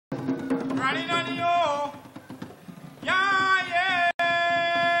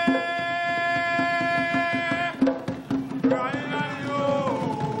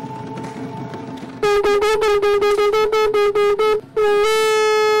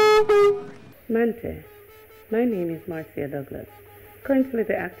Asante. My name is Marcia Douglas, currently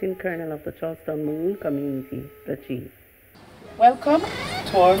the acting colonel of the Charlestown Maroon community, the chief. Welcome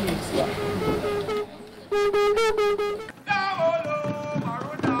to our museum.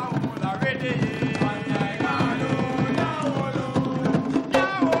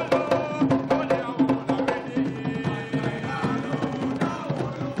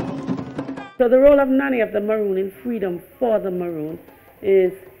 So the role of Nanny of the Maroon in freedom for the Maroon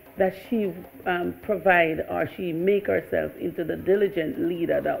is that she provide, or she make herself into the diligent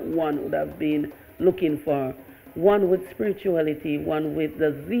leader that one would have been looking for. One with spirituality, one with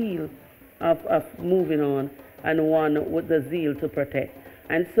the zeal of moving on, and one with the zeal to protect.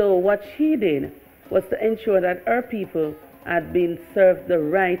 And so what she did was to ensure that her people had been served the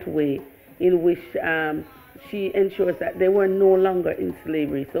right way, in which she ensures that they were no longer in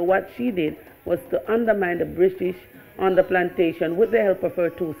slavery. So what she did was to undermine the British on the plantation with the help of her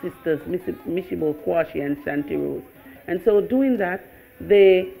two sisters, Mishibo Kwashi and Shanti Rose. And so doing that,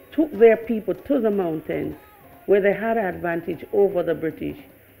 they took their people to the mountains where they had an advantage over the British.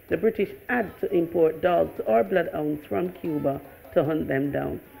 The British had to import dogs or bloodhounds from Cuba to hunt them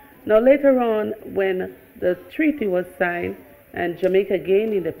down. Now later on, when the treaty was signed and Jamaica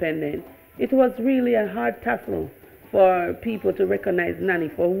gained independence, it was really a hard tussle for people to recognize Nanny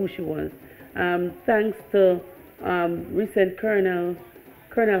for who she was. Thanks to recent Colonel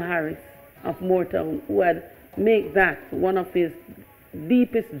Harris of Moortown, who had made that one of his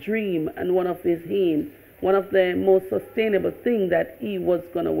deepest dream and one of his aim, one of the most sustainable things that he was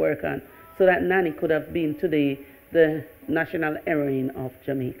going to work on, so that Nanny could have been today the national heroine of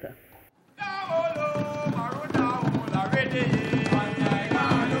Jamaica.